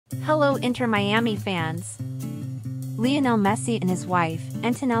Hello Inter Miami fans! Lionel Messi and his wife,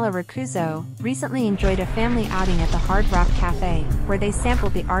 Antonella Roccuzzo, recently enjoyed a family outing at the Hard Rock Cafe, where they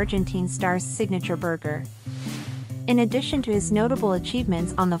sampled the Argentine star's signature burger. In addition to his notable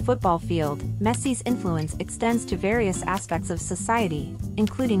achievements on the football field, Messi's influence extends to various aspects of society,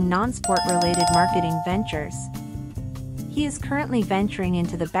 including non-sport-related marketing ventures. He is currently venturing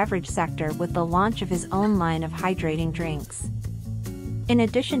into the beverage sector with the launch of his own line of hydrating drinks. In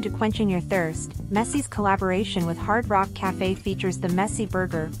addition to quenching your thirst, Messi's collaboration with Hard Rock Cafe features the Messi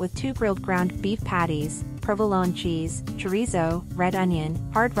Burger with 2 grilled ground beef patties, provolone cheese, chorizo, red onion,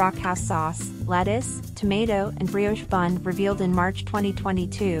 Hard Rock house sauce, lettuce, tomato and brioche bun, revealed in March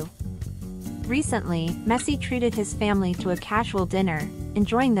 2022. Recently, Messi treated his family to a casual dinner,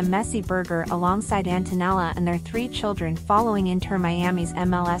 enjoying the Messi Burger alongside Antonella and their 3 children following Inter Miami's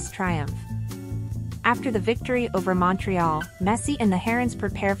MLS triumph. After the victory over Montreal, Messi and the Herons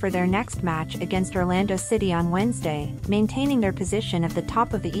prepare for their next match against Orlando City on Wednesday, maintaining their position at the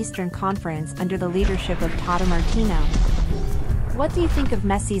top of the Eastern Conference under the leadership of Tata Martino. What do you think of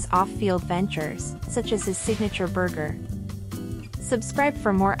Messi's off-field ventures, such as his signature burger? Subscribe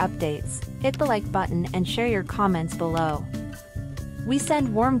for more updates, hit the like button and share your comments below. We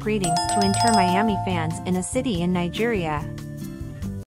send warm greetings to Inter Miami fans in a city in Nigeria.